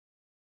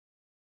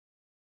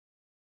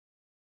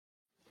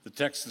The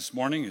text this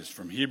morning is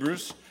from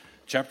Hebrews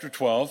chapter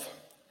 12,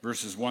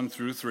 verses 1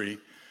 through 3.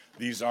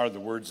 These are the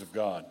words of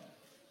God.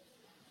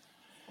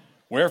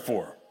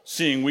 Wherefore,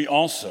 seeing we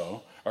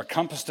also are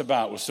compassed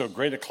about with so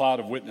great a cloud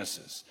of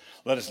witnesses,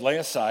 let us lay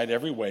aside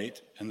every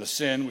weight and the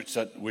sin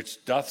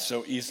which doth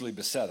so easily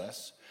beset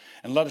us,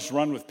 and let us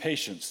run with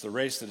patience the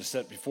race that is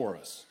set before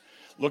us,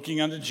 looking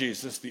unto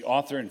Jesus, the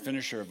author and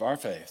finisher of our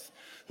faith,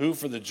 who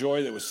for the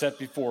joy that was set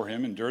before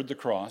him endured the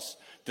cross,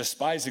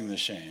 despising the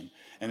shame,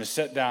 and is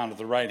set down at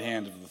the right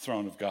hand of the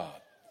throne of God.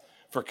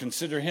 For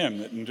consider him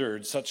that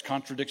endured such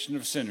contradiction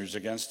of sinners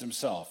against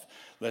himself,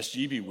 lest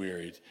ye be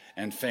wearied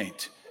and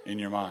faint in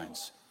your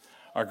minds.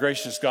 Our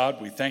gracious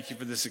God, we thank you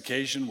for this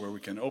occasion where we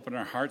can open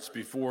our hearts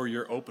before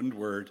your opened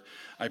word.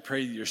 I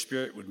pray that your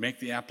Spirit would make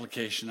the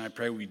application. I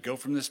pray we'd go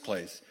from this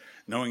place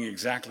knowing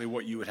exactly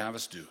what you would have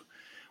us do.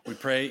 We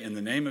pray in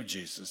the name of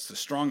Jesus, the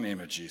strong name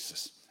of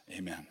Jesus.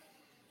 Amen.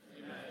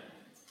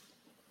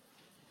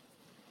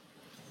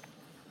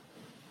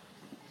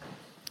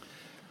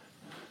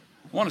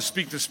 I want to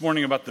speak this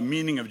morning about the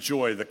meaning of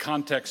joy, the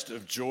context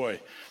of joy,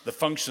 the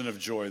function of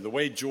joy, the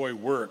way joy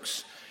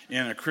works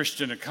in a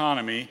Christian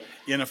economy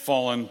in a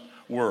fallen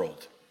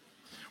world.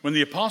 When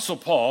the Apostle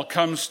Paul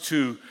comes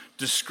to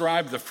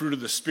describe the fruit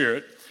of the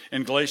Spirit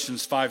in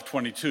Galatians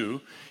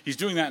 5:22, he's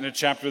doing that in a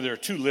chapter. There are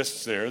two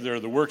lists there. There are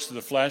the works of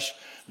the flesh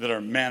that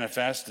are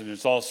manifest, and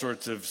it's all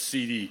sorts of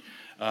seedy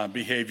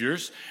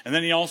behaviors. And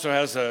then he also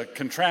has a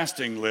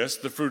contrasting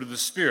list, the fruit of the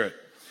Spirit.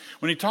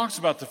 When he talks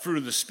about the fruit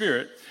of the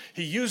Spirit,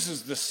 he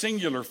uses the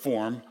singular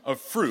form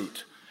of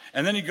fruit.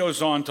 And then he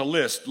goes on to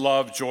list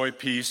love, joy,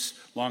 peace,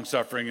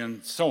 long-suffering,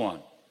 and so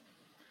on.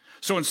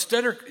 So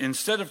instead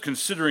of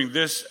considering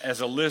this as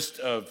a list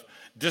of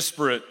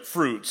disparate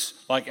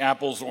fruits like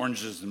apples,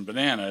 oranges, and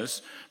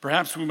bananas,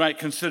 perhaps we might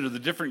consider the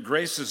different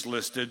graces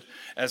listed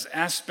as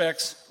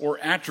aspects or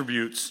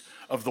attributes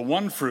of the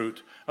one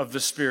fruit of the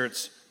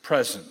Spirit's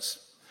presence.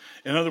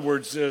 In other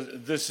words,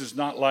 this is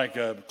not like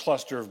a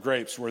cluster of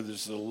grapes where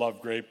there's a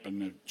love grape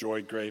and a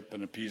joy grape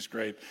and a peace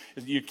grape.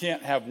 You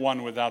can't have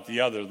one without the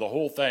other. The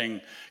whole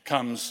thing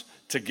comes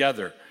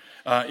together.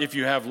 If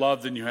you have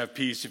love, then you have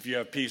peace. If you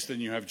have peace,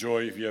 then you have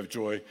joy. If you have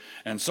joy,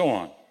 and so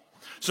on.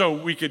 So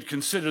we could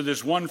consider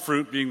this one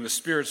fruit being the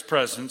Spirit's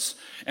presence,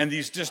 and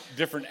these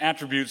different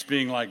attributes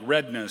being like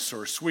redness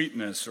or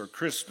sweetness or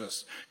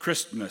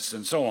crispness,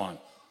 and so on.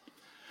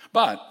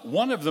 But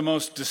one of the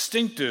most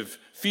distinctive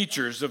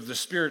features of the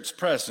Spirit's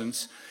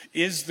presence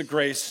is the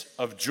grace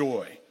of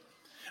joy.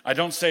 I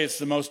don't say it's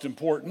the most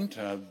important.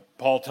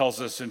 Paul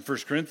tells us in 1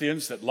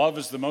 Corinthians that love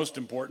is the most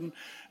important.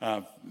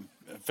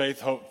 Faith,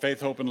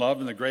 hope, and love,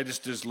 and the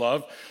greatest is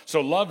love. So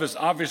love is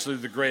obviously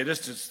the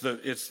greatest.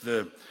 It's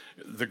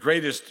the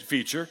greatest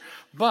feature.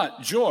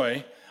 But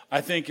joy, I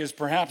think, is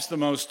perhaps the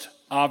most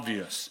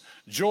obvious.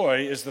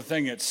 Joy is the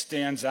thing that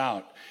stands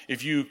out.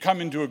 If you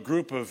come into a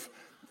group of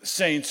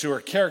saints who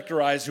are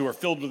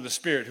filled with the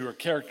Spirit, who are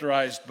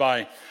characterized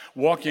by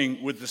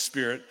walking with the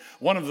Spirit,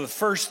 one of the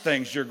first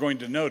things you're going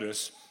to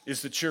notice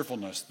is the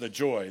cheerfulness, the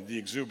joy, the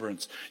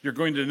exuberance. You're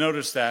going to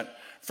notice that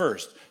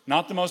first.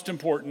 Not the most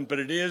important, but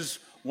it is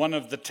one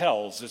of the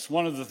tells. It's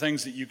one of the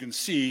things that you can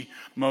see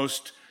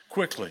most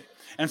quickly.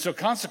 And so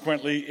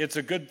consequently, it's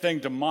a good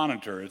thing to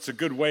monitor. It's a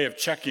good way of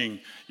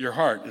checking your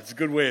heart. It's a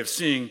good way of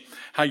seeing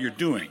how you're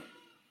doing.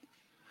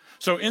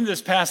 So in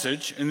this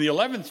passage, in the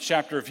 11th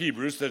chapter of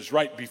Hebrews, that's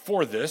right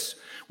before this,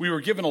 we were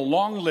given a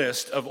long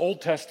list of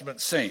Old Testament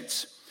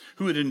saints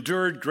who had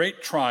endured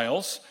great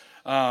trials,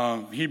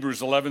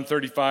 Hebrews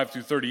 11:35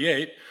 through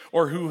 38,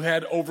 or who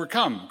had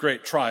overcome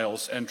great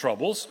trials and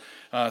troubles,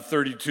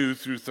 32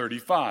 through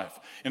 35.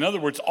 In other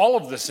words, all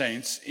of the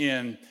saints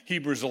in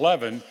Hebrews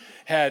 11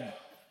 had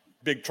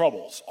big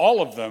troubles.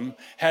 All of them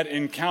had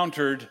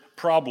encountered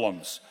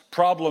problems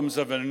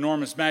of an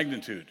enormous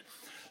magnitude.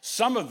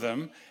 Some of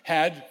them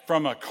had,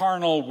 from a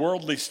carnal,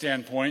 worldly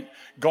standpoint,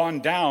 gone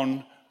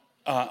down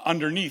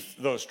underneath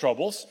those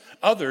troubles.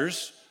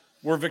 Others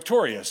were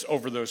victorious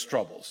over those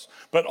troubles.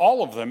 But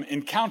all of them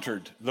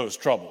encountered those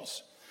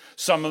troubles.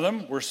 Some of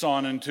them were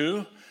sawn in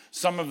two.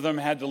 Some of them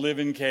had to live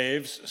in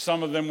caves.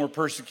 Some of them were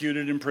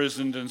persecuted,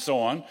 imprisoned, and so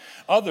on.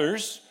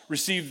 Others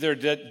received their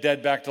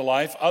dead back to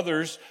life.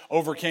 Others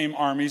overcame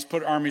armies,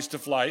 put armies to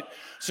flight.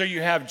 So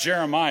you have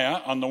Jeremiah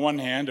on the one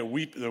hand,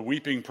 the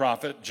weeping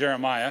prophet,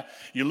 Jeremiah.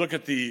 You look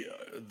at the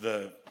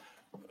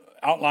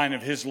outline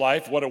of his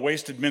life, what a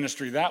wasted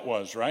ministry that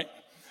was, right?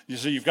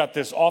 So you've got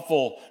this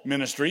awful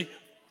ministry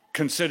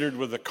considered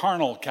with a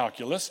carnal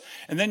calculus.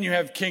 And then you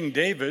have King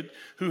David,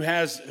 who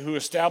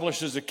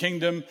establishes a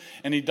kingdom,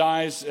 and he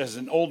dies as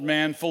an old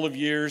man full of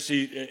years.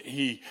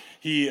 He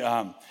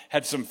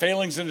had some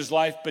failings in his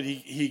life, but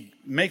he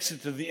makes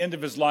it to the end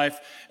of his life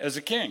as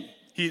a king.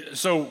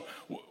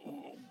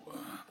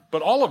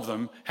 But all of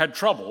them had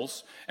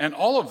troubles, and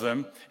all of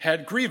them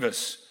had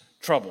grievous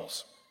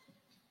troubles.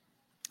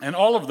 And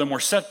all of them were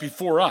set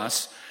before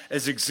us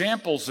as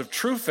examples of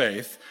true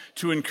faith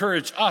to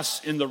encourage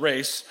us in the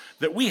race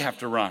that we have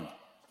to run.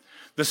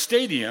 The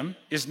stadium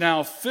is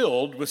now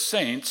filled with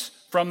saints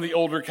from the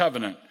older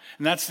covenant.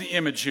 And that's the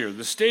image here.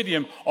 The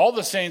stadium, all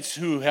the saints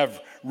who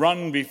have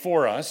run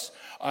before us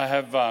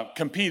have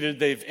competed.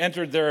 They've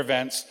entered their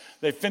events.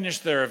 They've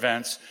finished their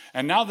events.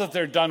 And now that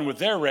they're done with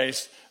their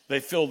race,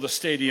 they fill the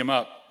stadium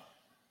up.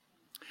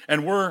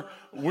 And we're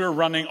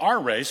running our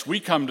race. We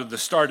come to the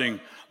starting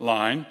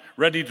line,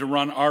 ready to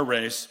run our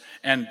race,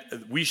 and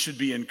we should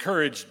be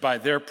encouraged by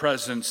their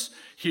presence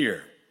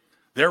here.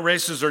 Their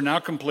races are now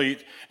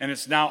complete, and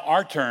it's now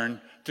our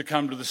turn to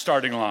come to the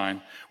starting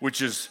line,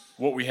 which is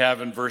what we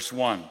have in verse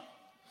 1.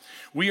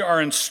 We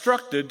are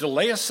instructed to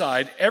lay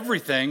aside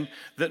everything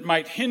that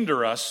might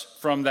hinder us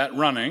from that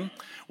running,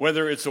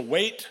 whether it's a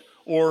weight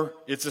or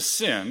it's a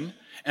sin,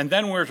 and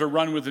then we're to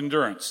run with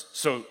endurance.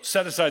 So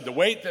set aside the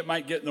weight that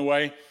might get in the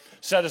way,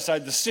 set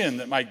aside the sin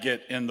that might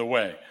get in the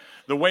way.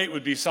 The weight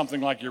would be something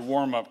like your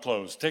warm-up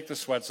clothes. Take the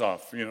sweats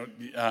off,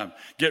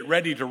 get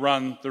ready to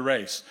run the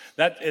race.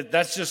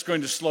 That's just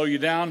going to slow you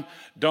down.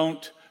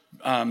 Don't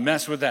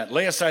mess with that.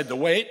 Lay aside the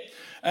weight.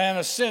 And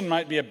a sin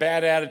might be a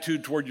bad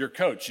attitude toward your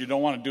coach. You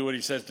don't want to do what he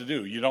says to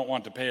do. You don't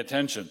want to pay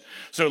attention.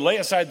 So lay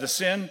aside the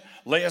sin,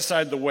 lay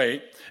aside the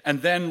weight,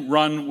 and then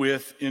run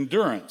with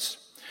endurance.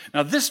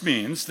 Now this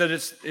means that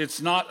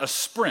it's not a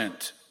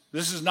sprint.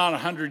 This is not a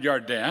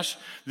 100-yard dash.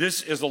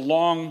 This is a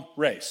long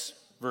race,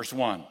 verse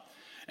 1.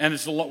 And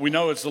we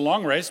know it's a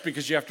long race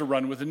because you have to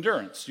run with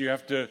endurance. You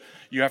have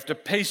to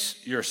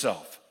pace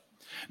yourself.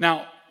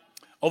 Now,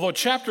 although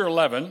chapter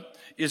 11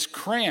 is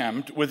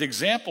crammed with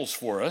examples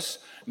for us,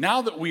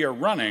 now that we are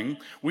running,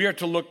 we are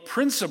to look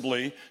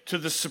principally to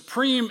the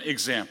supreme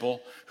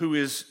example, who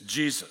is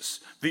Jesus,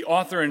 the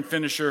author and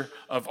finisher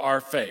of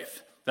our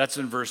faith. That's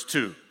in verse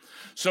 2.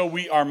 So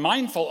we are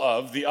mindful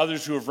of the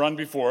others who have run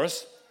before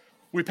us.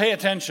 We pay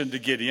attention to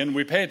Gideon.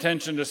 We pay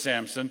attention to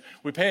Samson.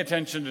 We pay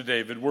attention to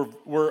David.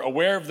 We're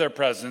aware of their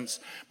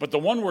presence. But the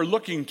one we're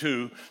looking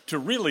to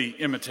really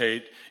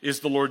imitate is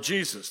the Lord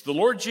Jesus. The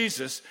Lord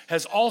Jesus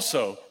has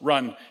also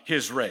run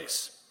his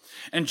race.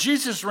 And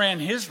Jesus ran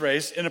his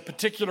race in a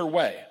particular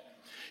way.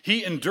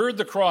 He endured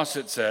the cross,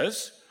 it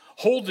says,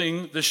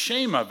 holding the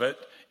shame of it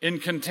in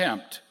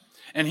contempt.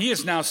 And he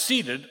is now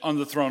seated on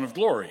the throne of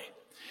glory.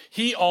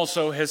 He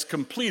also has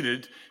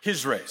completed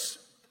his race.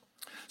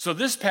 So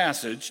this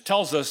passage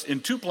tells us in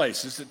two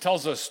places, it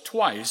tells us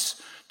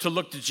twice to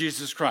look to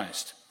Jesus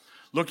Christ.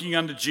 Looking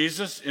unto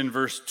Jesus in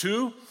verse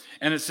 2,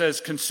 and it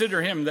says,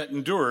 consider him that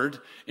endured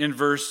in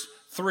verse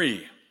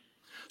 3.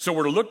 So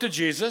we're to look to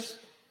Jesus,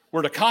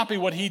 we're to copy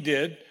what he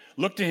did,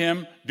 look to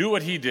him, do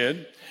what he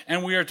did,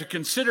 and we are to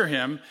consider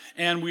him,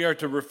 and we are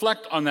to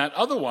reflect on that.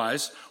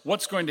 Otherwise,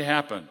 what's going to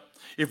happen?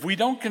 If we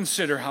don't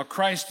consider how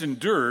Christ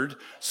endured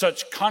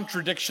such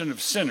contradiction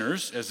of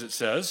sinners, as it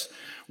says,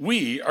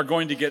 we are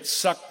going to get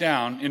sucked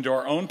down into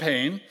our own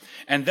pain,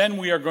 and then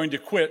we are going to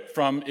quit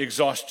from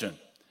exhaustion.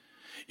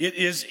 It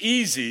is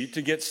easy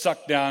to get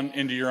sucked down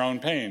into your own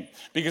pain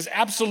because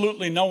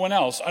absolutely no one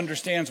else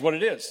understands what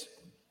it is,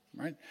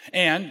 right?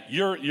 And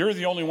you're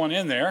the only one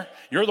in there.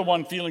 You're the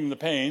one feeling the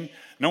pain.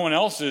 No one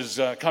else is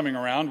coming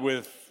around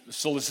with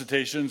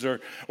solicitations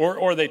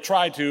or they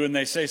try to and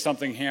they say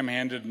something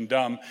ham-handed and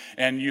dumb,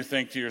 and you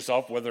think to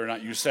yourself, whether or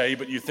not you say,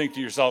 but you think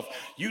to yourself,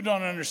 you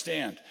don't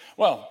understand.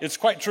 Well, it's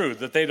quite true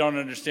that they don't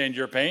understand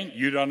your pain.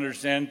 You don't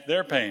understand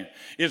their pain.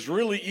 It's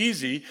really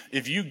easy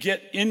if you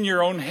get in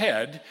your own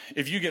head,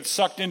 if you get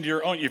sucked into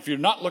your own, if you're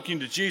not looking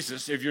to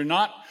Jesus, if you're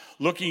not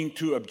looking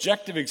to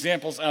objective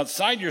examples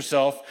outside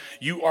yourself,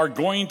 you are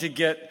going to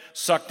get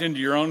sucked into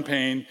your own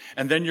pain,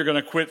 and then you're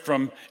going to quit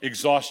from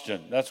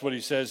exhaustion. That's what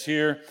he says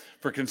here.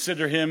 For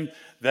consider him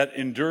that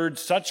endured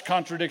such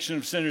contradiction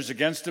of sinners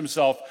against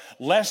himself,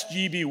 lest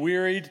ye be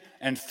wearied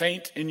and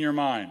faint in your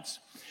minds.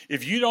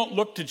 If you don't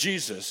look to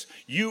Jesus,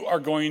 you are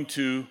going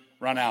to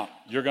run out.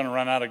 You're going to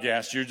run out of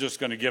gas. You're just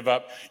going to give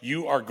up.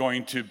 You are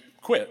going to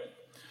quit.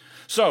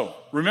 So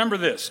remember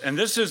this, and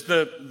this is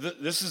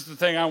the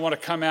thing I want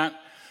to come at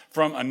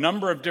from a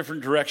number of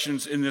different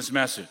directions in this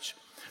message.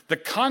 The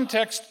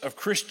context of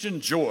Christian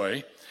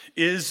joy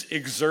is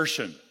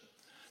exertion.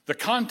 The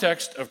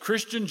context of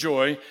Christian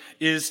joy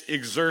is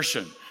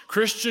exertion.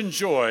 Christian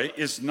joy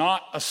is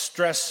not a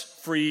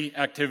stress-free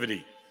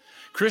activity.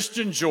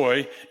 Christian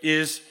joy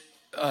is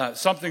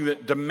something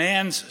that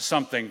demands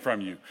something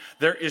from you.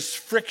 There is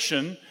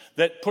friction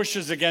that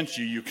pushes against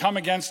you. You come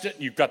against it,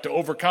 you've got to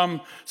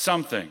overcome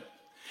something.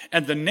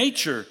 And the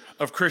nature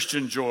of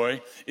Christian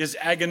joy is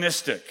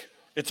agonistic.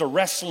 It's a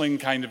wrestling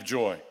kind of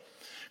joy.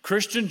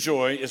 Christian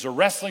joy is a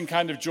wrestling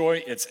kind of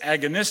joy. It's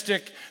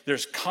agonistic.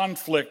 There's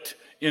conflict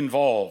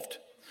involved.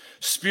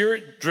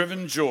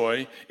 Spirit-driven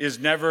joy is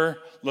never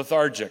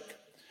lethargic.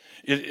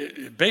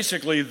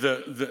 Basically,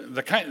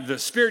 the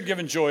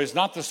spirit-given joy is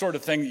not the sort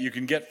of thing that you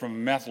can get from a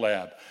meth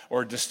lab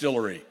or a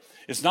distillery.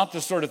 It's not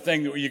the sort of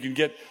thing that you can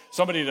get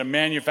somebody to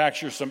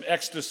manufacture some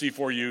ecstasy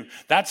for you.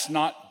 That's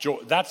not joy.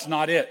 That's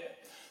not it.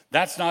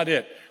 That's not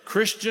it.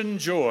 Christian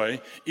joy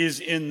is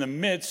in the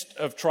midst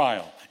of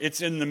trial.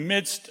 It's in the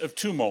midst of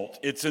tumult.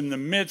 It's in the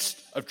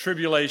midst of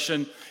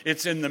tribulation.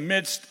 It's in the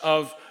midst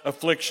of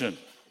affliction.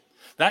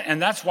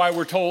 And that's why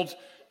we're told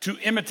to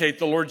imitate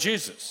the Lord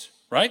Jesus,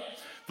 right?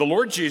 The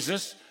Lord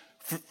Jesus,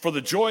 for the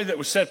joy that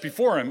was set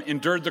before him,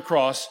 endured the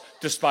cross,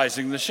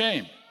 despising the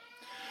shame.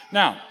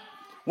 Now,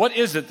 what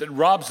is it that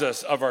robs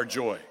us of our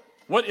joy?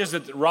 What is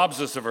it that robs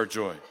us of our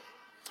joy?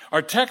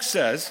 Our text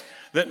says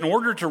that in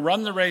order to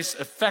run the race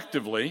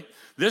effectively,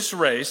 this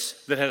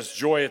race that has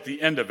joy at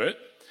the end of it,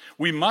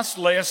 we must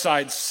lay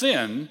aside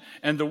sin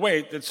and the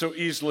weight that so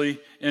easily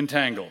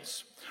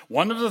entangles.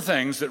 One of the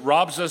things that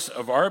robs us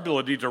of our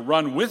ability to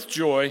run with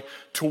joy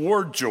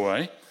toward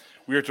joy,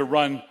 we are to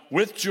run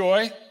with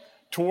joy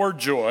toward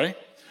joy.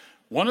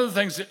 One of the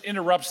things that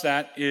interrupts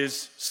that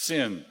is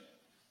sin.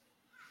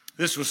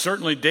 This was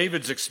certainly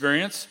David's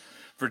experience.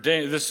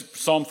 This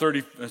Psalm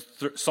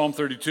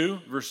 32,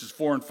 verses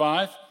 4 and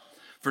 5.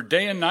 For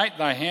day and night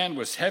thy hand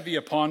was heavy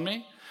upon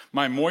me.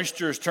 My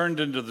moisture is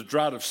turned into the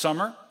drought of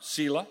summer,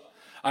 Selah.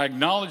 I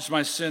acknowledged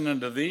my sin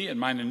unto thee, and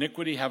mine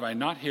iniquity have I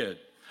not hid.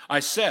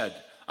 I said,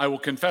 I will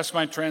confess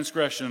my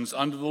transgressions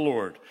unto the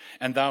Lord,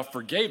 and thou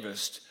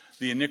forgavest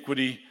the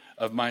iniquity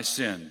of my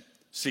sin,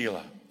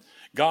 Selah.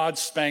 God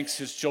spanks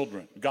his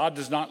children. God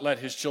does not let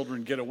his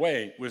children get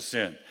away with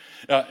sin.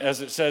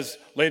 As it says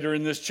later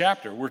in this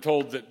chapter, we're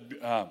told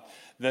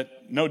that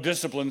no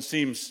discipline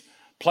seems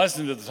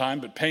pleasant at the time,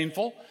 but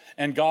painful.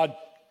 And God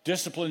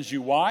disciplines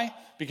you. Why?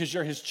 Because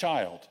you're his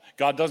child.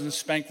 God doesn't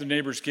spank the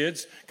neighbor's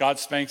kids. God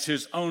spanks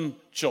his own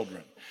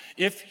children.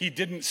 If he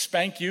didn't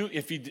spank you,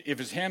 if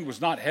his hand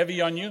was not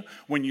heavy on you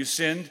when you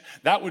sinned,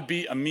 that would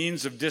be a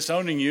means of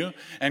disowning you.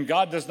 And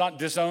God does not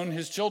disown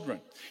his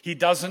children. He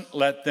doesn't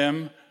let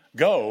them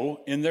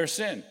go in their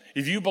sin.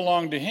 If you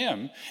belong to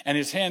him and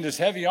his hand is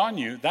heavy on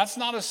you, that's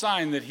not a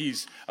sign that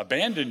he's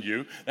abandoned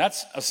you.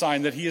 That's a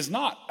sign that he has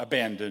not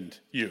abandoned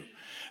you.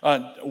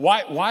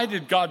 Why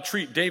did God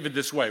treat David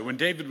this way when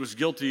David was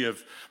guilty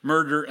of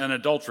murder and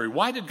adultery?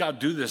 Why did God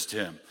do this to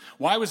him?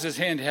 Why was his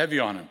hand heavy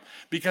on him?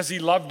 Because he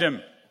loved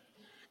him.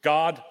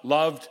 God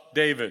loved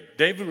David.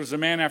 David was a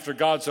man after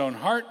God's own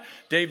heart.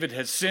 David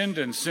had sinned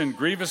and sinned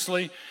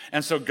grievously.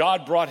 And so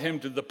God brought him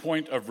to the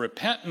point of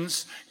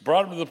repentance,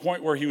 brought him to the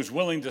point where he was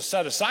willing to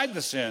set aside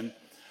the sin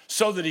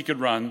so that he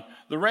could run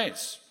the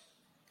race.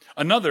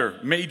 Another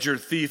major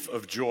thief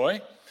of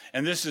joy,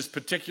 and this is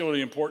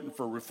particularly important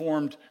for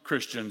Reformed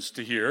Christians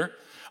to hear,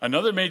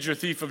 another major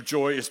thief of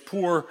joy is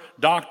poor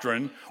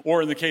doctrine,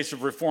 or in the case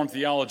of Reformed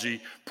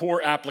theology,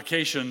 poor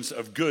applications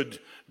of good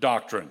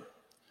doctrine.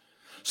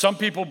 Some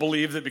people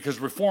believe that because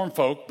Reformed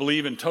folk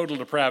believe in total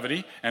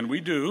depravity, and we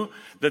do,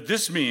 that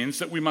this means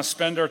that we must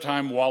spend our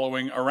time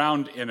wallowing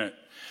around in it.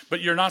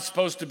 But you're not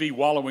supposed to be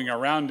wallowing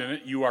around in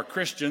it. You are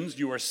Christians.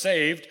 You are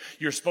saved.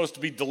 You're supposed to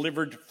be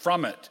delivered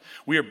from it.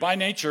 By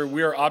nature,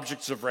 we are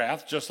objects of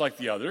wrath, just like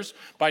the others.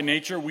 By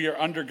nature, we are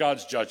under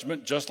God's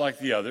judgment, just like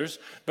the others.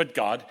 But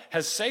God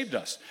has saved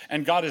us.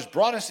 And God has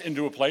brought us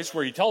into a place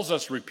where he tells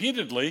us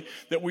repeatedly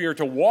that we are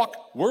to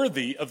walk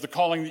worthy of the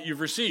calling that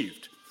you've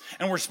received.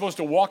 And we're supposed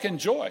to walk in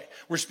joy.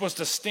 We're supposed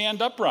to stand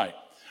upright.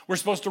 We're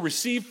supposed to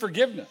receive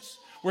forgiveness.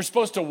 We're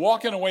supposed to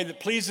walk in a way that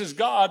pleases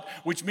God,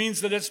 which means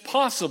that it's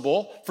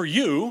possible for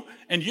you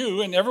and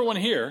everyone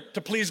here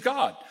to please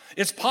God.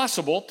 It's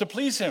possible to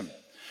please him.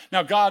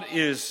 Now, God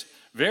is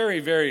very,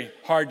 very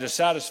hard to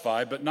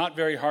satisfy, but not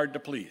very hard to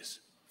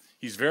please.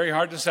 He's very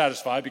hard to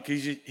satisfy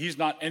because he's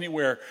not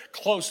anywhere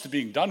close to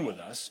being done with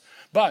us,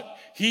 but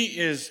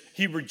he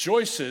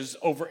rejoices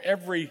over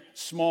every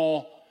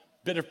small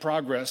bit of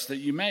progress that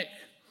you make.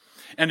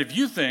 And if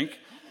you think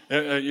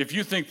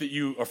that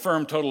you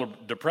affirm total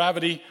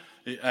depravity,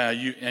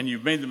 and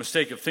you've made the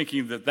mistake of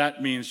thinking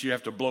that means you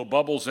have to blow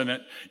bubbles in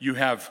it, you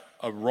have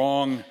a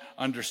wrong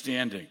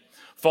understanding.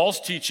 False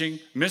teaching,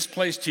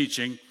 misplaced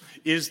teaching,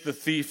 is the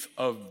thief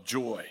of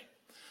joy.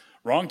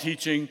 Wrong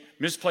teaching,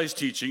 misplaced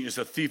teaching is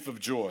a thief of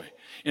joy.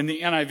 In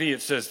the NIV,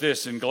 it says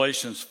this in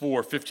Galatians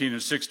 4:15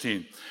 and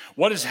 16.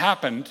 What has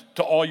happened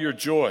to all your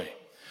joy?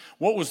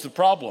 What was the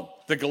problem?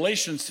 The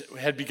Galatians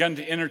had begun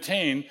to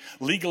entertain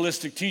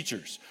legalistic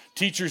teachers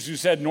who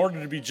said in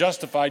order to be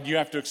justified, you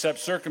have to accept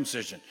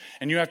circumcision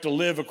and you have to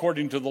live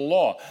according to the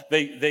law.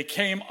 They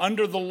came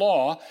under the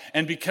law,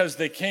 and because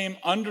they came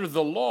under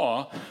the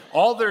law,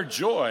 all their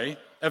joy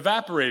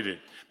evaporated,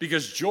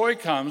 because joy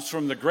comes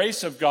from the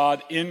grace of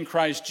God in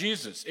Christ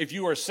Jesus. If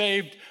you are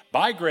saved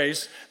by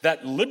grace,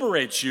 that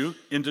liberates you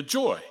into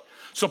joy.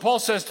 So Paul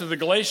says to the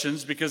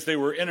Galatians, because they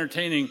were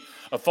entertaining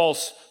a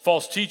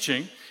false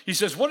teaching, he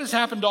says, what has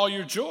happened to all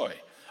your joy?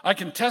 I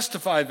can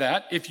testify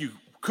that if you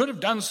could have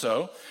done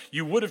so,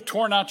 you would have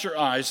torn out your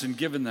eyes and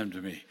given them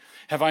to me.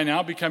 Have I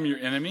now become your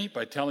enemy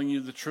by telling you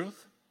the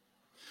truth?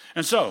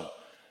 And so,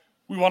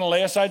 we want to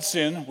lay aside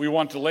sin. We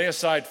want to lay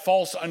aside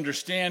false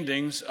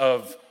understandings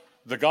of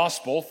the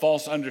gospel,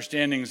 false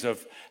understandings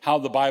of how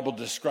the Bible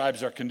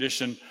describes our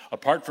condition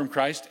apart from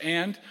Christ,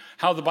 and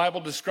how the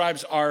Bible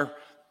describes our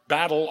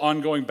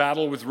ongoing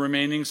battle with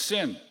remaining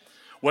sin.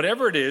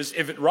 Whatever it is,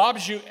 if it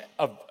robs you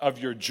of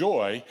your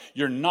joy,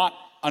 you're not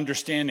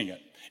understanding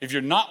it. If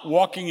you're not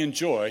walking in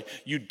joy,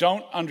 you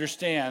don't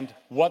understand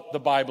what the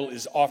Bible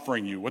is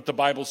offering you, what the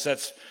Bible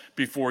sets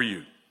before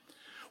you.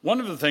 One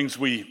of the things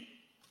we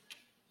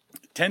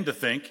tend to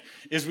think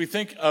is we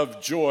think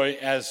of joy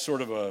as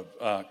sort of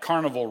a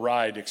carnival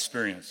ride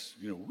experience.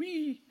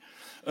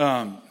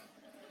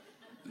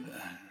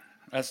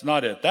 That's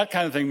not it. That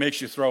kind of thing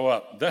makes you throw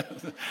up.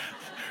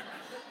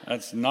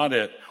 That's not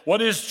it.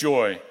 What is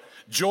joy?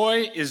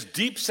 Joy is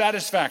deep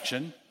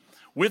satisfaction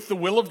with the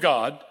will of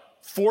God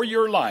for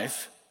your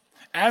life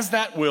as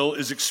that will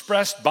is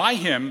expressed by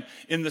Him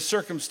in the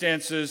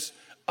circumstances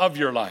of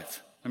your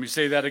life. Let me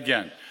say that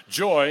again.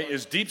 Joy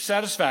is deep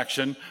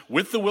satisfaction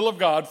with the will of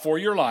God for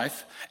your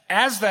life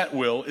as that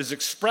will is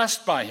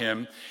expressed by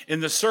Him in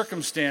the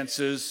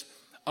circumstances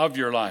of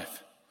your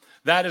life.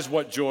 That is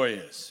what joy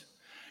is.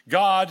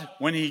 God,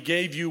 when He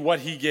gave you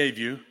what He gave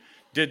you,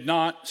 did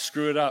not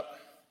screw it up.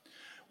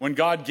 When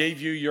God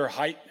gave you your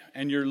height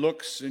and your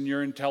looks and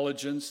your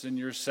intelligence and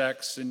your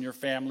sex and your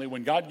family,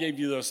 when God gave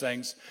you those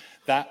things,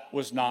 that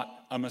was not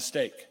a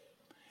mistake.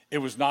 It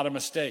was not a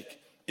mistake.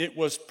 It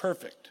was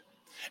perfect.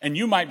 And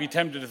you might be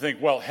tempted to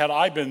think, well, had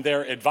I been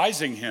there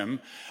advising Him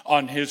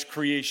on His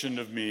creation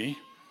of me,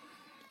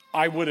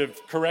 I would have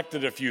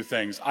corrected a few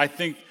things. I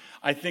think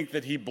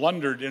that He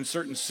blundered in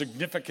certain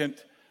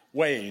significant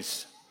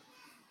ways.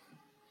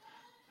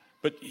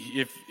 But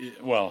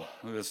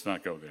let's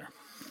not go there.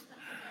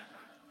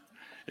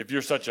 If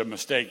you're such a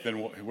mistake, then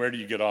where do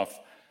you get off?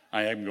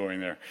 I am going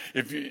there.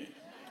 If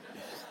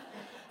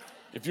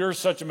you're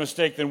such a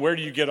mistake, then where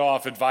do you get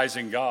off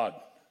advising God?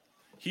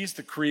 He's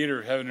the creator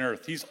of heaven and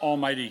earth. He's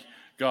Almighty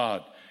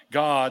God.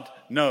 God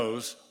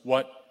knows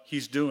what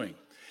He's doing,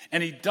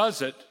 and He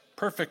does it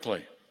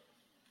perfectly.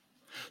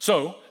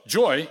 So,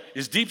 joy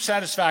is deep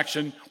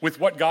satisfaction with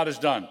what God has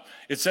done.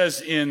 It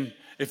says in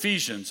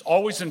Ephesians,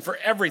 always and for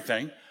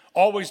everything,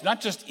 always,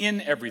 not just in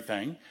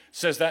everything. It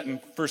says that in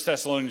 1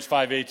 Thessalonians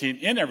 5:18,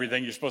 in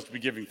everything you're supposed to be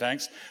giving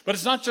thanks. But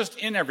it's not just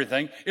in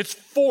everything, it's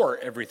for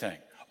everything.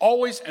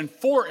 Always and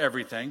for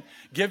everything,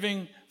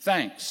 giving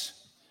thanks.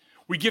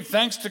 We give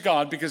thanks to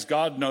God because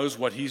God knows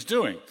what He's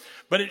doing.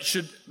 But it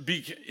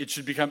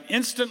should become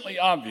instantly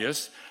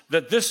obvious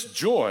that this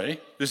joy,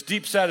 this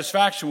deep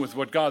satisfaction with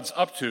what God's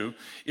up to,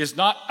 is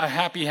not a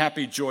happy,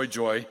 happy,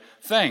 joy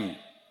thing.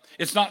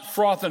 It's not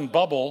froth and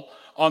bubble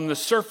on the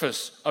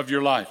surface of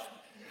your life.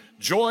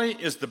 Joy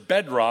is the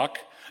bedrock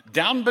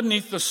down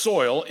beneath the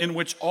soil in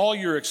which all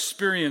your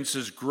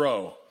experiences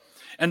grow.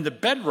 And the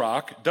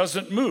bedrock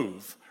doesn't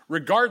move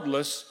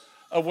regardless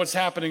of what's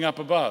happening up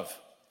above.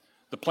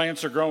 The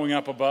plants are growing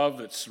up above,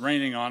 it's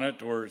raining on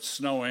it, or it's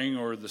snowing,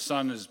 or the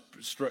sun is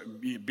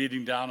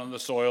beating down on the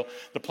soil.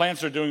 The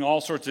plants are doing all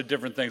sorts of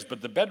different things,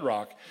 but the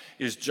bedrock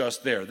is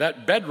just there.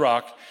 That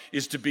bedrock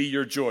is to be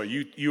your joy.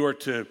 You are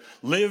to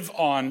live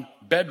on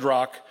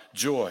bedrock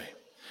joy.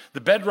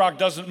 The bedrock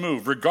doesn't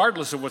move,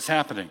 regardless of what's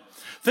happening.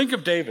 Think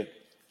of David.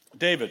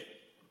 David,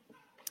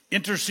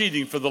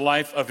 interceding for the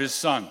life of his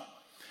son.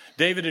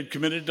 David had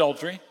committed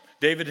adultery.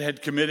 David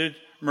had committed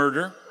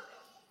murder.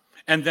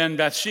 And then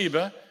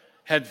Bathsheba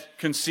had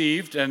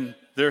conceived, and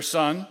their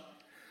son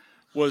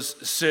was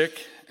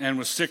sick and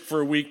was sick for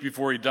a week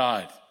before he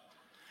died.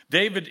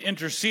 David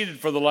interceded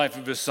for the life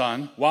of his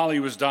son while he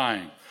was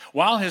dying.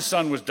 While his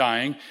son was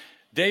dying,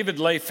 David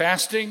lay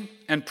fasting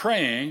and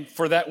praying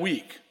for that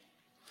week.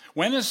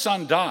 When his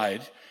son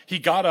died, he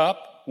got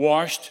up,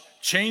 washed,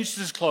 changed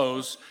his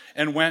clothes,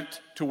 and went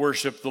to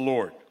worship the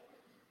Lord.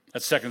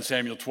 That's 2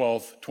 Samuel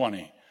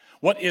 12:20.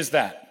 What is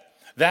that?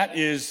 That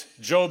is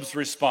Job's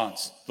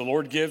response. The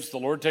Lord gives, the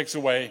Lord takes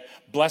away.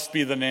 Blessed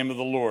be the name of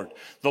the Lord.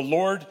 The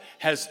Lord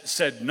has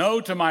said no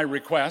to my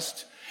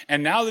request,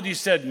 and now that He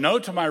said no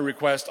to my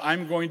request,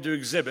 I'm going to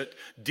exhibit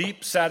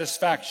deep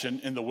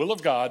satisfaction in the will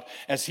of God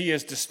as He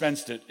has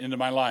dispensed it into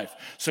my life.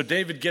 So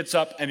David gets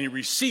up and he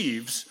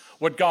receives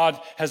what God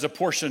has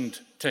apportioned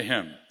to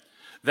him.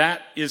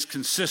 That is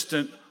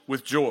consistent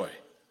with joy.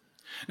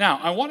 Now,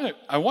 I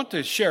want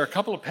to share a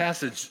couple of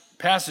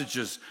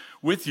passages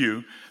with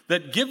you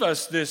that give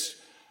us this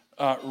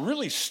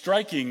really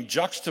striking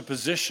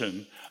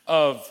juxtaposition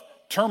of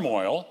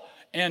turmoil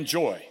and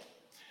joy.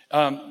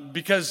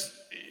 Because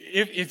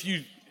if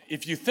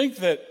you think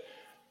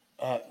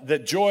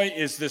that joy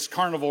is this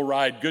carnival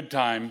ride, good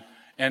time,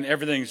 and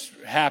everything's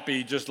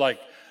happy, just like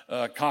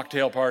a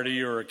cocktail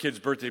party or a kid's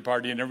birthday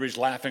party, and everybody's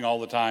laughing all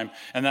the time,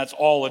 and that's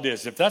all it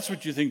is. If that's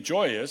what you think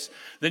joy is,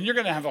 then you're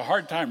going to have a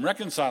hard time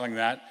reconciling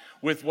that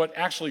with what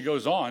actually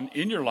goes on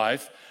in your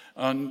life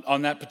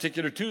on that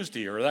particular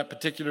Tuesday or that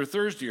particular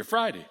Thursday or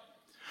Friday.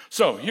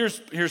 So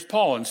here's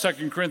Paul in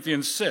 2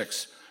 Corinthians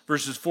 6,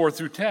 verses 4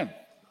 through 10.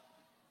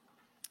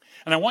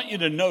 And I want you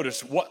to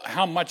notice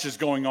how much is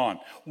going on.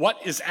 What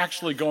is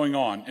actually going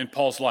on in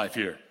Paul's life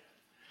here?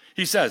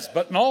 He says,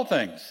 but in all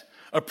things,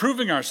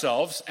 approving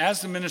ourselves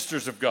as the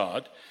ministers of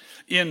God,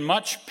 in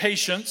much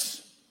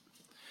patience,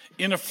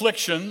 in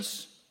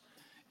afflictions,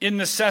 in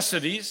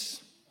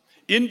necessities,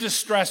 in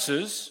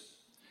distresses,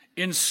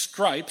 in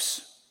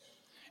stripes,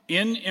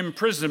 in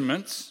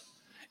imprisonments,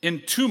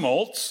 in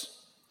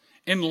tumults,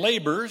 in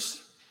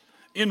labors,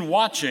 in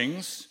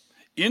watchings,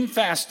 in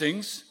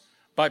fastings,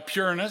 by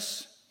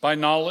pureness, by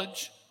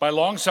knowledge, by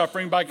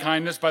long-suffering, by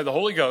kindness, by the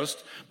Holy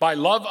Ghost, by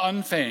love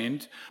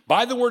unfeigned,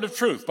 by the word of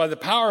truth, by the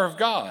power of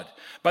God,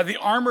 by the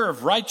armor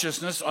of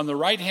righteousness on the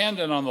right hand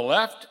and on the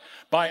left,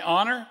 by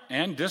honor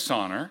and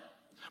dishonor,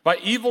 by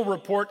evil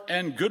report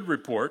and good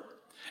report,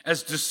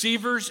 as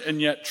deceivers and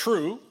yet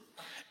true,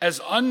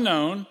 as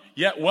unknown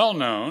yet well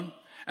known,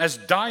 as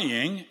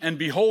dying and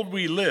behold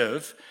we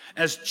live,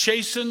 as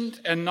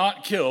chastened and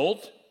not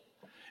killed,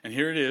 and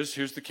here it is,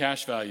 here's the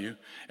cash value,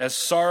 as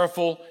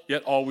sorrowful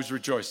yet always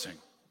rejoicing.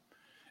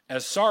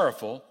 As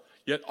sorrowful,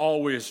 yet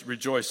always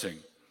rejoicing.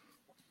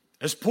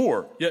 As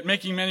poor, yet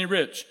making many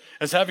rich.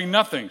 As having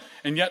nothing,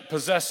 and yet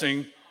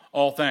possessing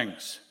all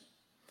things.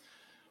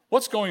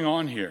 What's going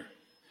on here?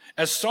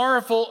 As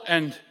sorrowful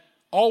and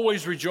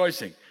always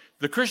rejoicing.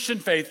 The Christian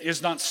faith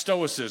is not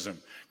stoicism.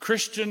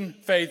 Christian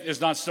faith is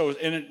not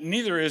stoicism, and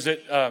neither is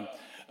it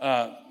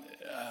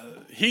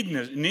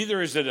hedonism.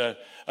 Neither is it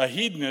a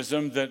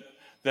hedonism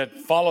that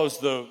follows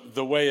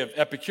the way of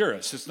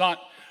Epicurus. It's not,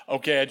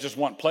 okay, I just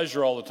want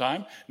pleasure all the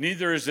time.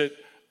 Neither is it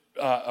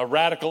a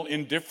radical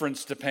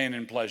indifference to pain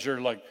and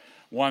pleasure. Like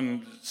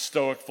one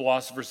Stoic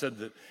philosopher said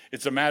that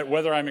it's a matter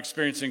whether I'm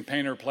experiencing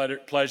pain or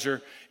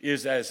pleasure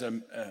is as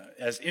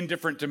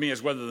indifferent to me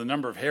as whether the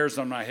number of hairs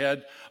on my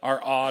head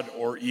are odd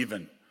or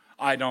even.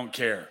 I don't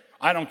care.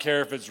 I don't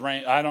care if it's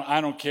rain. I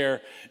don't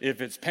care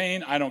if it's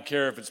pain. I don't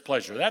care if it's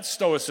pleasure. That's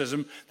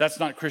Stoicism. That's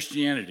not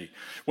Christianity.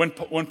 When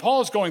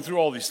Paul is going through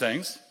all these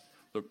things,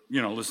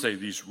 let's say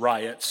these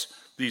riots,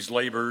 these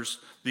labors,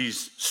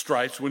 these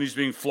stripes, when he's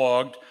being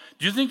flogged,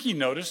 do you think he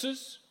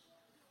notices?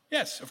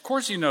 Yes, of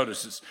course he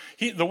notices.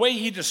 The way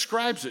he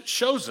describes it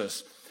shows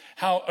us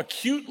how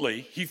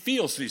acutely he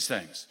feels these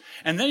things.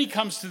 And then he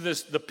comes to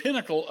the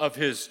pinnacle of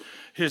his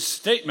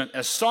statement,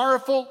 as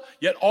sorrowful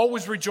yet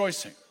always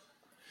rejoicing.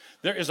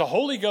 There is a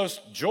Holy Ghost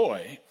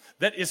joy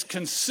that is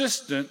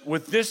consistent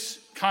with this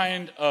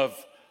kind of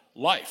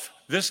life,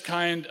 this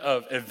kind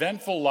of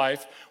eventful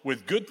life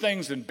with good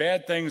things and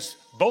bad things,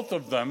 both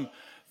of them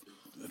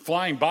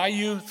flying by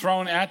you,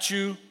 thrown at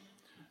you,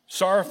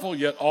 sorrowful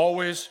yet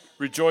always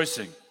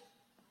rejoicing.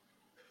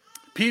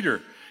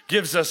 Peter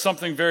gives us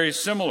something very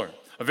similar,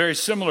 a very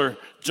similar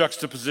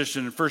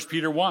juxtaposition in 1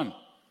 Peter 1,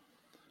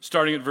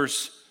 starting at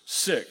verse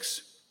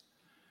 6.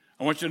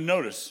 I want you to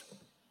notice,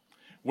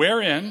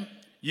 wherein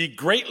ye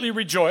greatly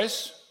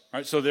rejoice, all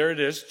right, so there it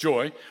is,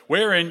 joy,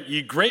 wherein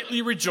ye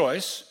greatly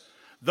rejoice,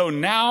 though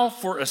now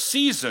for a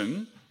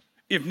season,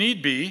 if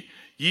need be,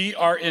 ye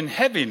are in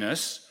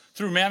heaviness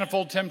through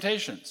manifold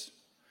temptations.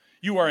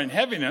 You are in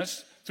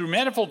heaviness through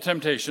manifold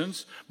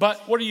temptations,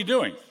 but what are you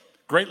doing?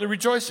 Greatly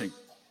rejoicing.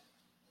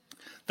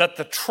 That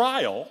the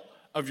trial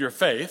of your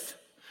faith,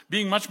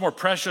 being much more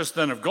precious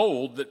than of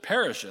gold that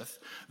perisheth,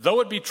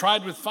 though it be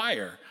tried with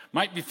fire,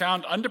 might be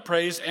found unto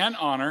praise and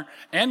honor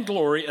and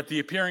glory at the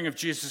appearing of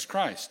Jesus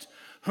Christ,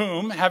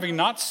 whom, having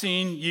not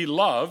seen, ye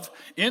love,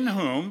 in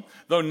whom,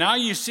 though now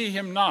ye see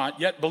him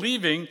not, yet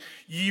believing,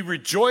 ye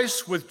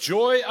rejoice with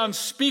joy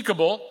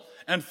unspeakable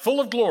and full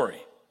of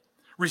glory,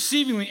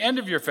 receiving the end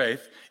of your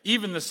faith,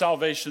 even the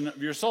salvation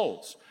of your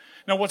souls.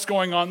 Now, what's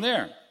going on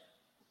there?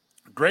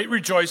 Great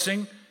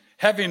rejoicing,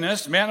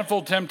 heaviness,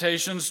 manifold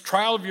temptations,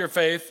 trial of your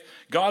faith.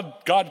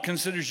 God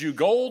considers you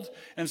gold,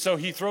 and so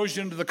he throws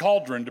you into the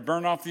cauldron to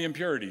burn off the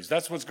impurities.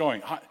 That's what's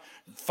going on.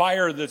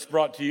 Fire that's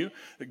brought to you.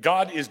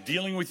 God is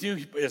dealing with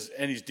you,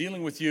 and he's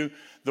dealing with you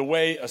the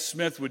way a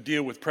smith would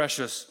deal with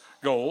precious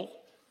gold.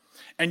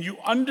 And you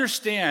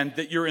understand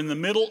that you're in the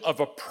middle of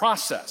a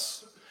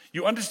process.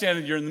 You understand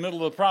that you're in the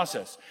middle of the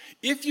process.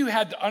 If you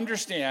had to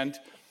understand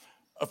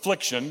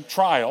affliction,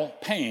 trial,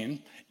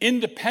 pain,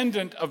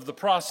 independent of the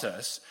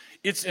process,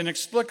 it's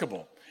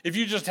inexplicable. If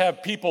you just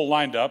have people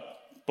lined up,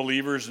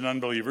 believers and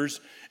unbelievers,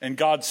 and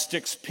God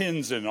sticks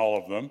pins in all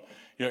of them.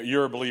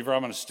 You're a believer,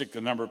 I'm going to stick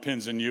the number of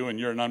pins in you, and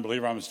you're an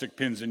unbeliever, I'm going to stick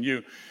pins in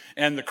you.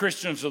 And the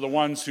Christians are the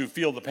ones who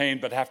feel the pain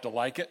but have to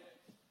like it.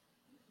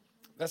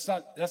 That's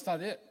not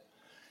it.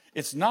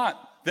 It's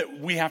not that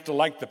we have to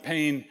like the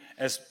pain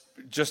as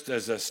just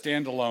as a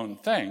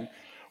standalone thing.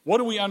 What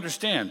do we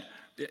understand?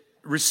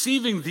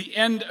 Receiving the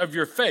end of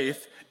your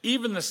faith,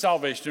 even the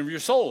salvation of your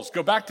souls.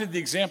 Go back to the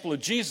example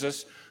of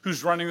Jesus,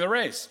 who's running the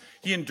race.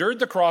 He endured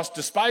the cross,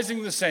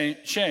 despising the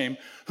shame,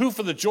 who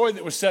for the joy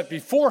that was set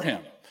before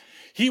him.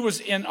 He was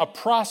in a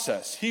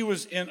process. He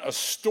was in a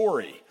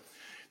story.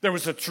 There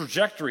was a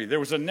trajectory. There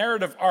was a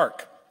narrative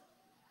arc.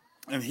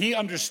 And he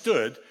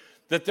understood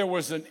that there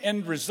was an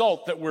end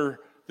result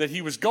that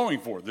he was going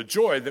for, the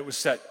joy that was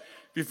set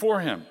before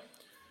him.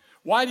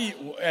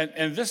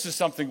 And this is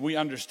something we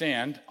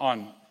understand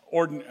on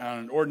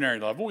an ordinary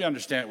level. We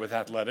understand it with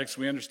athletics.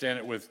 We understand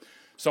it with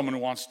someone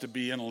who wants to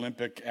be an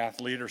Olympic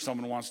athlete or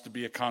someone who wants to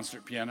be a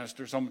concert pianist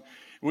or someone.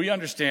 We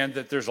understand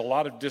that there's a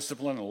lot of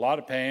discipline, a lot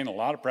of pain, a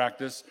lot of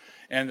practice,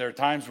 and there are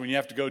times when you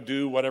have to go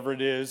do whatever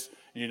it is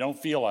and you don't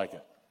feel like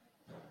it.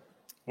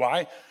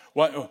 Why?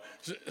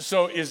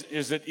 So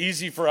is it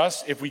easy for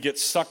us if we get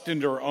sucked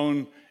into our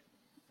own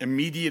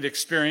immediate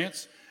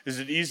experience? Is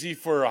it easy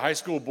for a high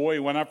school boy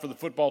who went out for the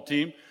football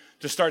team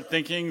to start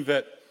thinking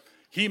that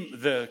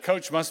The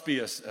coach must be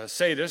a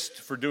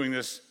sadist for doing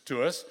this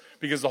to us,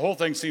 because the whole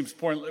thing seems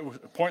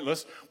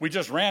pointless. We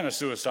just ran a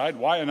suicide.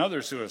 Why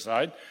another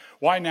suicide?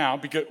 Why now?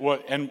 Because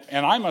and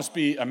I must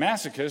be a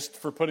masochist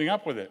for putting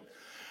up with it.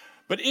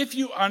 But if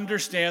you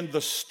understand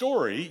the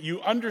story,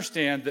 you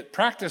understand that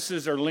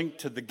practices are linked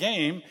to the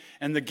game,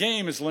 and the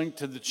game is linked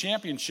to the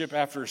championship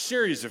after a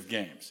series of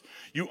games.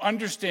 You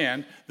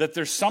understand that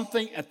there's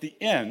something at the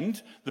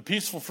end, the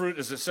peaceful fruit,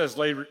 as it says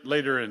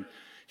later in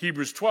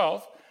Hebrews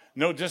 12.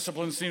 No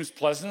discipline seems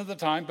pleasant at the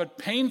time, but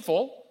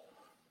painful.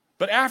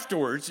 But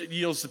afterwards, it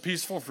yields the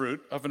peaceful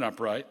fruit of an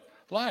upright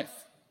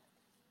life.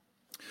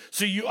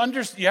 So you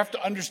have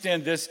to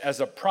understand this as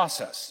a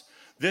process.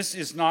 This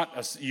is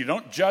not, you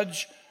don't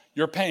judge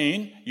your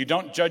pain, you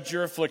don't judge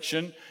your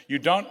affliction, you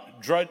don't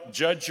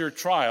judge your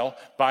trial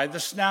by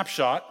the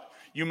snapshot.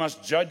 You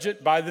must judge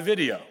it by the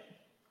video.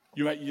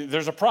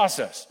 There's a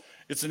process.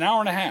 It's an hour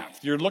and a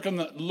half. You're look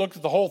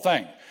at the whole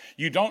thing.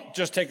 You don't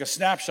just take a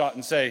snapshot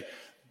and say,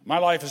 my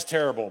life is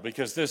terrible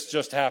because this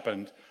just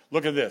happened.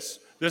 Look at this.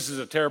 This is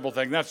a terrible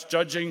thing. That's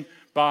judging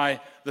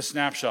by the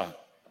snapshot.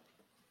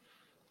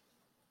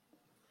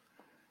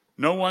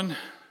 No one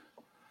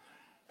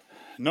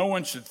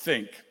should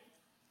think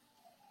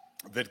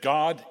that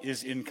God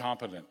is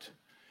incompetent.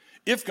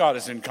 If God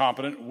is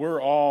incompetent,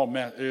 we're all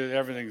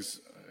everything's,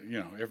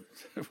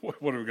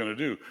 what are we going to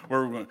do?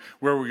 Where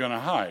are we going to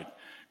hide?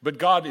 But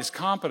God is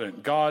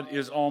competent. God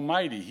is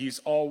almighty. He's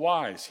all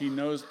wise. He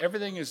knows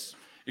everything is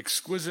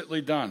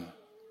exquisitely done.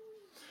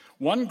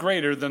 One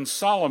greater than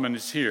Solomon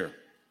is here.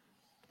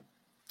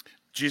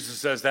 Jesus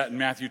says that in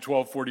Matthew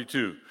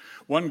 12:42.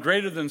 One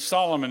greater than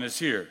Solomon is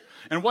here.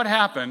 And what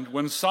happened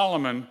when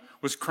Solomon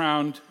was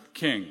crowned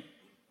king?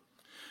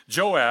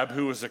 Joab,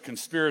 who was a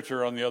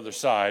conspirator on the other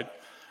side,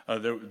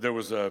 there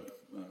was a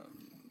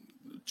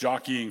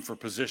jockeying for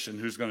position,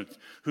 who's going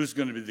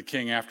to be the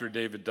king after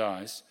David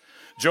dies.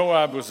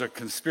 Joab was a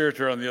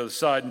conspirator on the other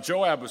side, and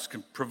Joab was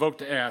provoked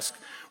to ask,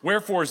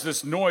 wherefore is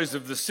this noise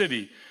of the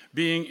city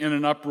being in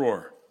an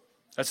uproar?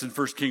 That's in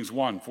 1 Kings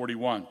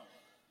 1:41.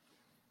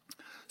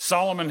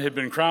 Solomon had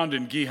been crowned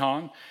in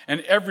Gihon,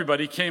 and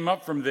everybody came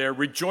up from there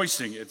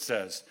rejoicing, it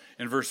says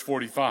in verse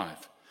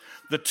 45.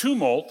 The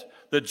tumult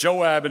that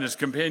Joab and his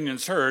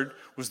companions heard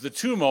was the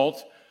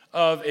tumult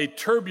of a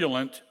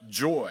turbulent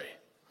joy.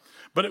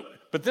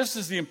 But this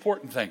is the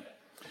important thing.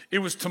 It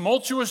was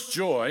tumultuous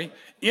joy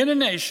in a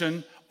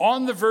nation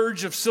on the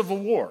verge of civil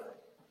war.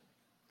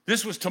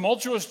 This was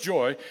tumultuous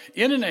joy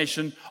in a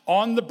nation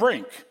on the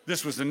brink.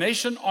 This was a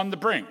nation on the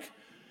brink.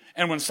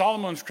 And when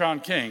Solomon was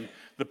crowned king,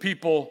 the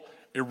people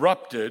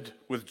erupted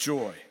with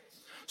joy.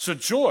 So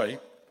joy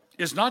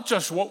is not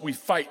just what we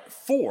fight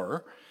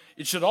for,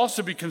 it should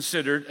also be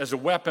considered as a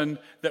weapon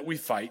that we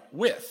fight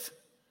with.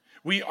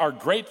 We are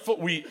grateful.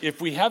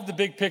 If we have the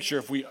big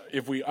picture,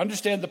 if we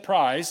understand the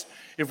prize,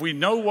 if we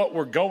know what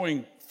we're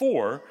going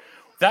for,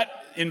 that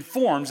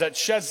informs, that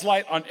sheds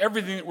light on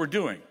everything that we're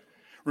doing.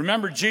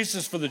 Remember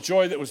Jesus, for the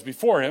joy that was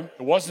before him,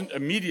 it wasn't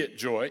immediate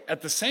joy.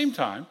 At the same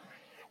time,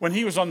 when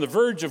he was on the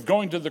verge of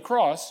going to the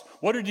cross,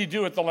 what did he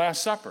do at the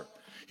Last Supper?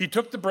 He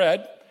took the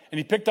bread, and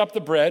he picked up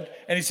the bread,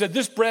 and he said,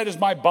 this bread is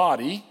my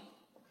body,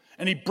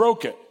 and he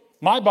broke it.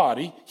 My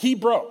body, he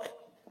broke.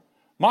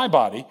 My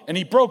body, and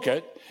he broke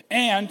it,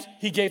 and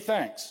he gave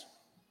thanks.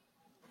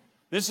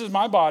 This is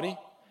my body,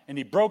 and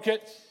he broke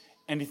it,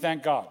 and he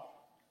thanked God.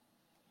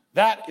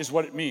 That is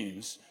what it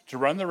means to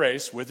run the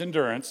race with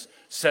endurance,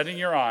 setting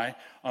your eye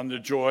on the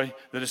joy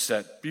that is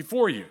set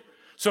before you.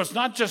 So it's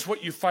not just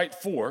what you fight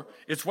for,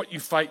 it's what you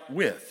fight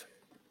with.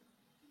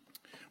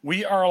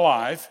 We are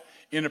alive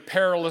in a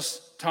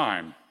perilous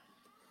time.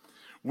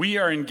 We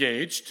are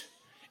engaged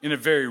in a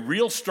very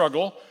real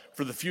struggle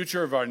for the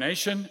future of our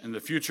nation and the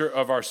future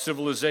of our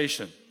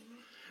civilization.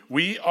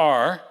 We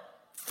are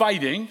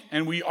fighting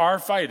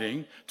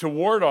to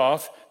ward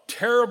off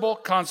terrible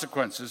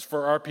consequences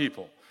for our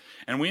people.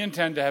 And we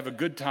intend to have a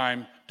good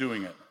time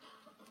doing it.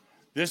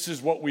 This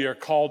is what we are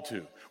called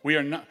to. We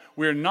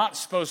are not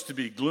supposed to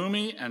be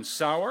gloomy and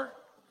sour.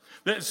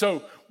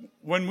 So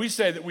when we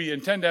say that we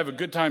intend to have a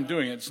good time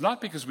doing it, it's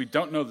not because we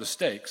don't know the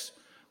stakes,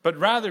 but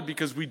rather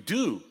because we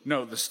do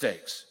know the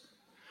stakes.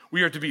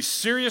 We are to be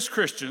serious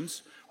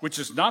Christians, which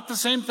is not the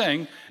same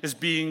thing as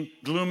being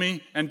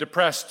gloomy and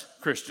depressed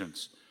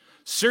Christians.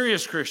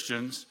 Serious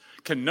Christians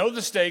can know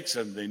the stakes,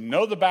 and they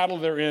know the battle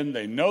they're in,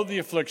 they know the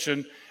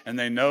affliction, and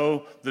they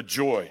know the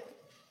joy.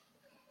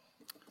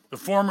 The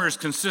former is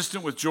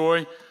consistent with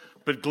joy,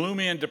 but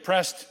gloomy and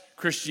depressed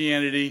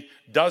Christianity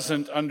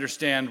doesn't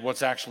understand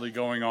what's actually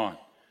going on.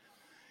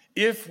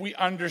 If we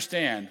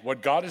understand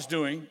what God is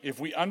doing, if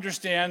we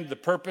understand the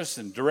purpose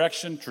and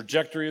direction,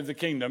 trajectory of the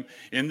kingdom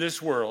in this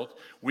world,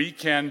 we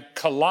can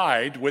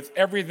collide with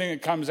everything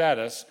that comes at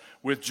us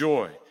with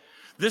joy.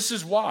 This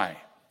is why.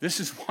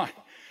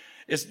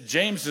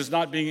 James is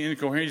not being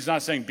incoherent. He's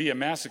not saying be a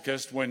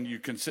masochist when you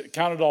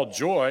count it all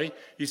joy.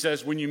 He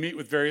says when you meet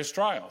with various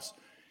trials.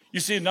 You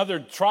see another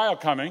trial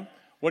coming,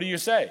 what do you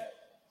say?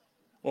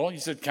 Well, he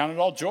said count it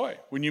all joy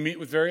when you meet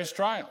with various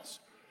trials.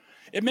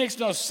 It makes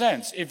no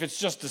sense if it's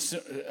just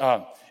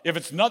if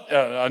it's not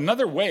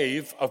another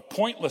wave of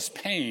pointless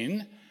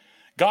pain.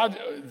 God,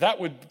 that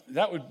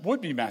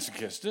would be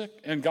masochistic,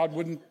 and God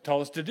wouldn't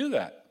tell us to do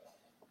that.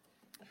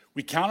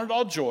 We count it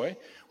all joy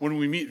when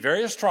we meet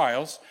various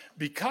trials,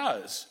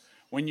 because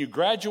when you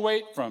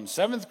graduate from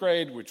 7th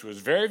grade, which was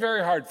very,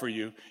 very hard for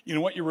you, you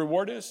know what your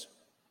reward is?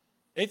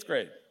 8th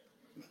grade.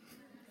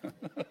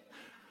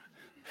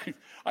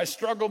 I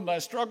struggled and I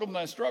struggled and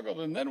I struggled,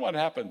 and then what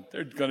happened?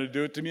 They're going to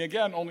do it to me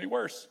again, only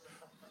worse.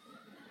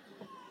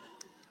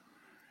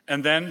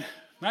 And then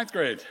 9th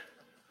grade.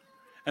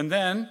 And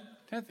then,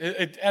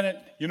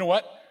 you know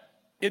what?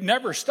 It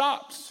never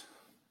stops.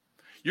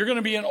 You're going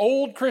to be an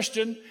old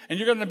Christian, and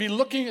you're going to be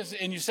looking,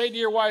 and you say to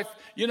your wife,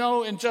 you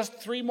know, in just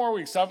 3 more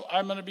weeks,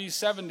 I'm going to be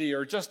 70,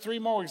 or just 3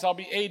 more weeks, I'll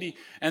be 80,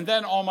 and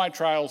then all my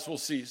trials will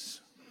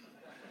cease.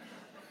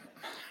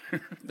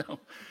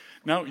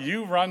 No,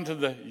 you run to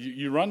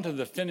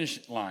the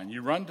finish line.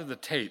 You run to the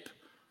tape.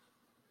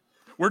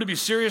 We're to be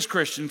serious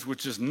Christians,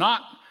 which is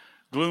not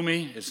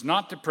gloomy, it's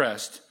not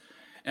depressed,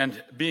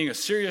 and being a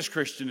serious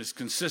Christian is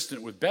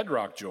consistent with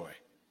bedrock joy.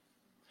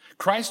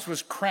 Christ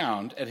was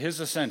crowned at his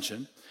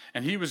ascension,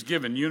 and he was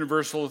given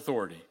universal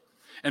authority.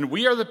 And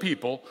we are the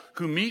people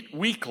who meet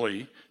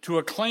weekly to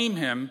acclaim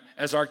him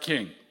as our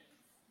king.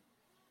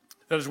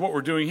 That is what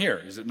we're doing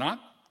here, is it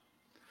not?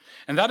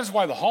 And that is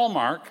why the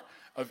hallmark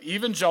of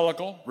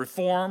evangelical,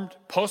 reformed,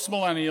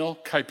 postmillennial,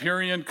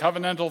 Kuyperian,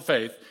 covenantal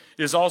faith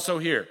is also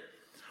here.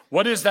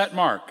 What is that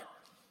mark?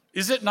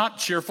 Is it not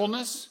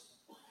cheerfulness?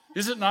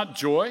 Is it not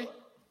joy?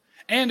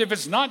 And if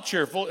it's not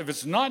cheerful, if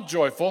it's not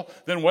joyful,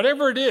 then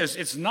whatever it is,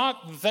 it's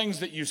not the things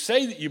that you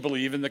say that you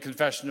believe in the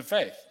confession of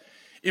faith.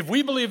 If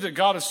we believe that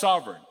God is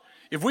sovereign,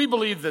 if we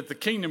believe that the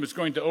kingdom is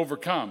going to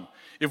overcome,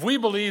 if we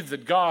believe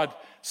that God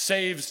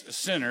saves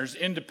sinners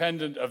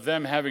independent of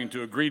them having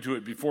to agree to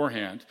it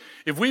beforehand,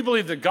 if we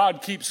believe that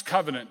God keeps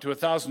covenant to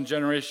 1,000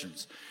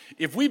 generations,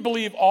 if we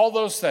believe all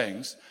those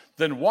things,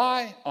 then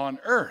why on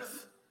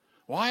earth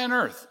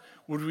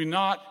would we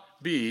not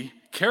be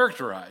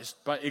characterized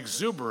by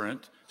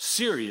exuberant,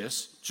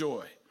 serious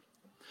joy?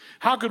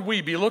 How could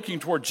we be looking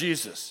toward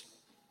Jesus,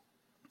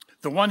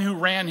 the one who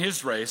ran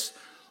his race,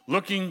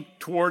 looking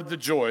toward the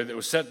joy that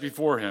was set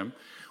before him,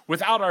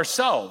 without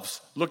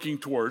ourselves looking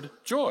toward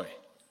joy?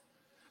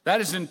 That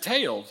is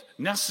entailed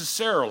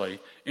necessarily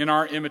in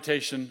our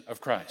imitation of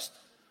Christ.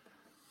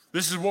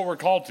 This is what we're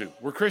called to.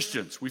 We're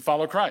Christians. We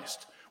follow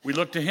Christ. We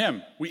look to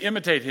him. We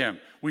imitate him.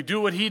 We do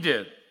what he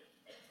did.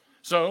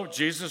 So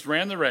Jesus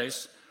ran the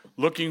race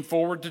looking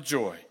forward to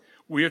joy.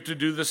 We have to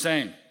do the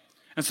same.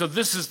 And so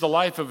this is the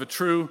life of a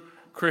true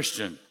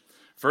Christian,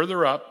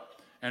 further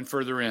up and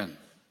further in.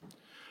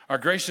 Our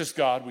gracious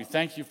God, we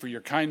thank you for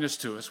your kindness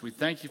to us. We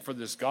thank you for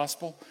this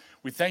gospel.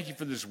 We thank you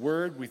for this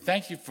word. We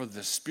thank you for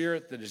the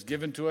Spirit that is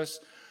given to us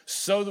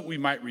so that we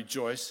might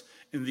rejoice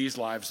in these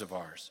lives of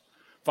ours.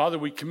 Father,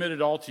 we commit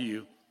it all to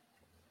you,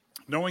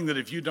 knowing that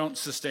if you don't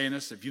sustain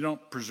us, if you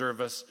don't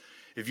preserve us,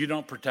 if you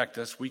don't protect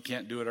us, we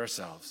can't do it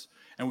ourselves.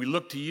 And we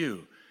look to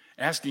you,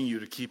 asking you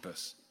to keep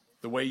us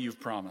the way you've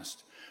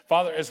promised.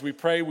 Father, as we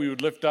pray, we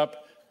would lift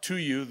up to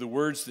you the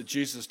words that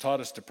Jesus taught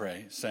us to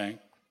pray, saying,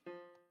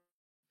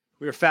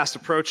 we are fast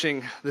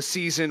approaching the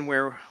season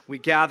where we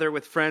gather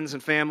with friends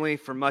and family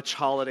for much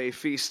holiday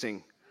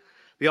feasting.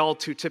 The all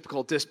too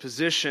typical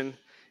disposition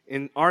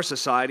in our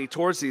society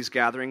towards these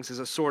gatherings is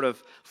a sort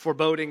of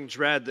foreboding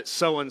dread that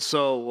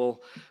so-and-so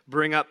will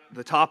bring up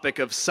the topic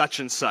of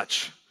such and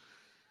such.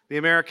 The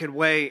American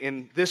way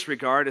in this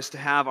regard is to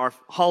have our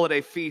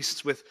holiday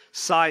feasts with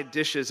side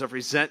dishes of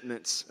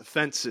resentments,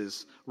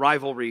 offenses,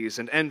 rivalries,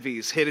 and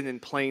envies hidden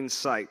in plain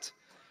sight.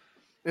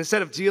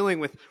 Instead of dealing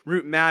with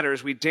root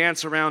matters, we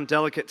dance around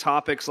delicate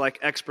topics like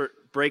expert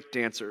break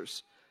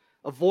dancers.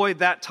 Avoid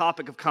that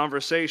topic of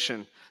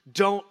conversation.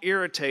 Don't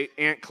irritate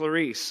Aunt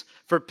Clarice.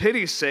 For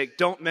pity's sake,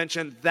 don't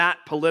mention that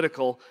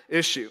political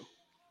issue.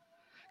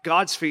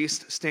 God's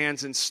feast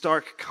stands in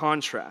stark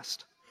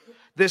contrast.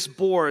 This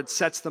board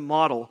sets the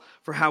model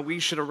for how we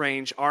should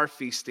arrange our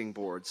feasting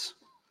boards.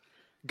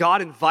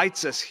 God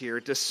invites us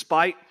here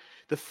despite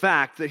the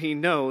fact that he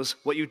knows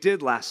what you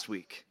did last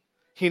week.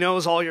 He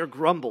knows all your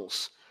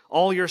grumbles,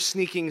 all your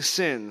sneaking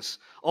sins,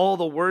 all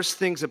the worst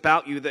things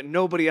about you that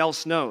nobody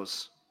else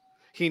knows.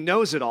 He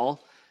knows it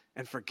all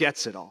and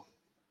forgets it all.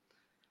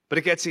 But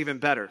it gets even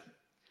better.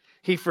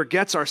 He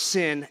forgets our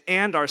sin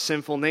and our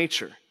sinful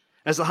nature.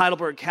 As the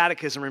Heidelberg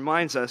Catechism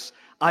reminds us,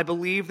 I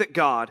believe that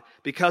God,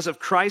 because of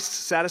Christ's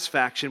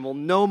satisfaction, will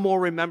no more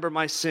remember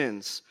my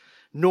sins,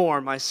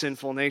 nor my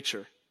sinful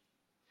nature.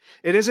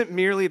 It isn't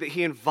merely that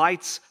he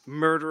invites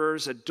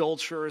murderers,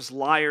 adulterers,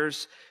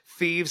 liars,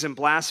 thieves, and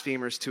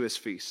blasphemers to his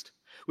feast.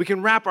 We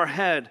can wrap our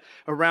head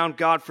around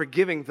God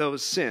forgiving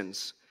those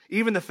sins,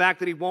 even the fact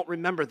that he won't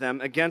remember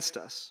them against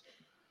us.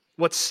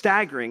 What's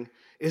staggering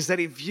is that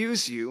he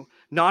views you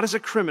not as a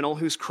criminal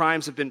whose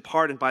crimes have been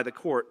pardoned by the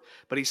court,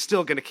 but he's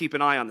still going to keep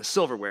an eye on the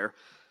silverware.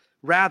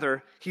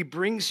 Rather, he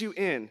brings you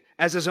in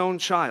as his own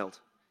child.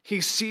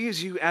 He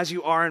sees you as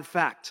you are in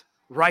fact,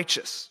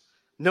 righteous,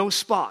 no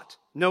spot,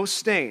 no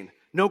stain,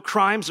 no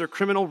crimes or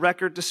criminal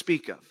record to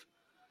speak of.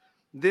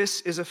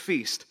 This is a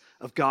feast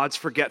of God's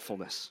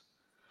forgetfulness.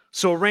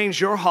 So arrange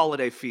your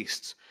holiday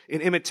feasts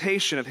in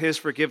imitation of his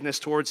forgiveness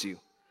towards you.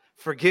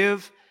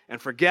 Forgive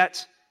and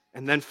forget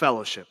and then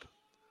fellowship.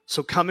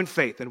 So come in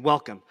faith and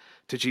welcome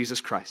to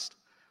Jesus Christ.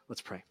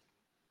 Let's pray.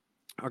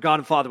 Our God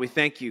and Father, we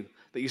thank you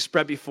that you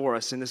spread before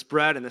us in this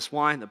bread and this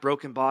wine, the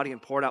broken body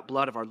and poured out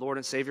blood of our Lord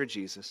and Savior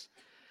Jesus.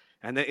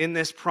 And that in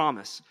this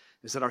promise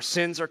is that our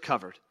sins are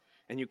covered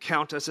and you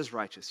count us as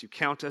righteous. You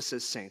count us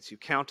as saints. You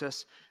count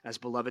us as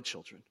beloved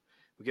children.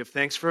 We give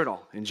thanks for it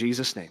all in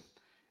Jesus' name,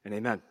 and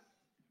amen.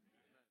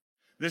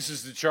 This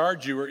is the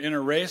charge. You are in a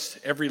race.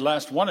 Every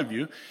last one of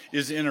you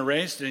is in a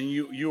race, and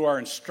you are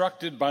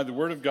instructed by the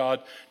Word of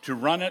God to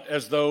run it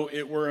as though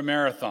it were a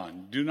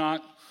marathon. Do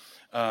not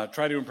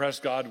try to impress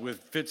God with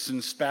fits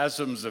and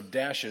spasms of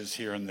dashes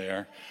here and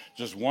there.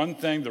 Just one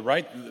thing, do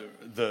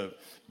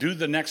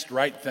the next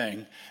right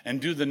thing,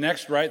 and do the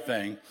next right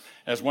thing,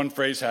 as one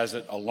phrase has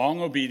it, a long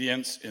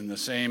obedience in the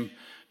same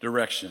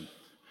direction.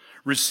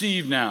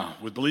 Receive now,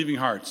 with believing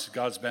hearts,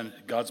 God's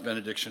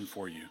benediction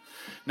for you.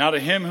 Now to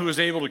him who is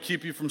able to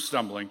keep you from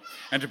stumbling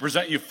and to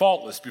present you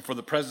faultless before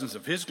the presence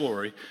of his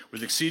glory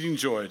with exceeding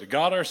joy, to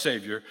God our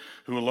Savior,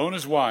 who alone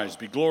is wise,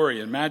 be glory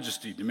and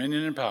majesty,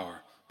 dominion and power,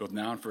 both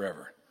now and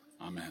forever.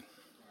 Amen.